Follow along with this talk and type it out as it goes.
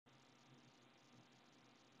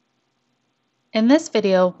In this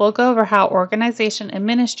video, we'll go over how organization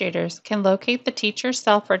administrators can locate the teacher's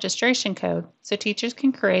self-registration code so teachers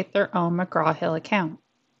can create their own McGraw Hill account.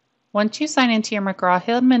 Once you sign into your McGraw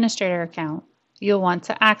Hill administrator account, you'll want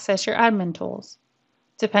to access your admin tools.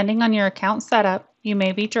 Depending on your account setup, you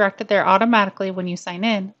may be directed there automatically when you sign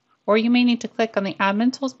in, or you may need to click on the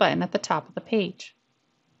Admin Tools button at the top of the page.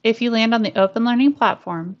 If you land on the Open Learning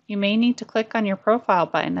platform, you may need to click on your Profile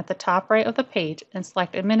button at the top right of the page and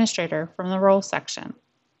select Administrator from the Roles section.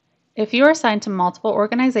 If you are assigned to multiple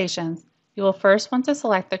organizations, you will first want to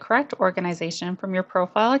select the correct organization from your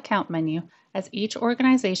Profile account menu, as each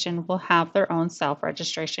organization will have their own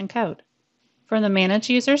self-registration code. From the Manage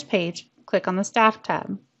Users page, click on the Staff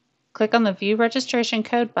tab. Click on the View Registration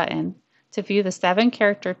Code button to view the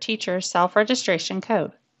 7-character teacher self-registration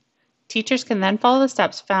code. Teachers can then follow the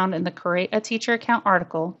steps found in the Create a Teacher Account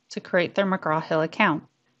article to create their McGraw Hill account.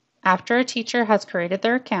 After a teacher has created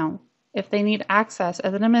their account, if they need access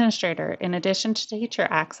as an administrator in addition to teacher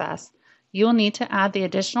access, you will need to add the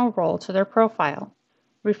additional role to their profile.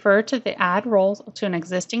 Refer to the Add Roles to an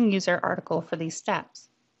Existing User article for these steps.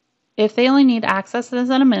 If they only need access as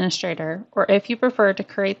an administrator, or if you prefer to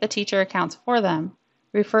create the teacher accounts for them,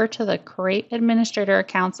 refer to the Create Administrator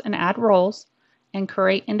Accounts and Add Roles and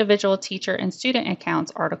Create Individual Teacher and Student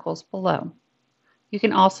Accounts articles below. You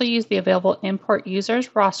can also use the available Import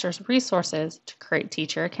Users Rosters resources to create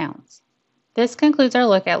teacher accounts. This concludes our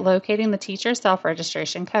look at locating the teacher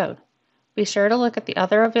self-registration code. Be sure to look at the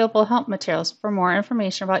other available help materials for more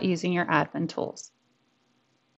information about using your admin tools.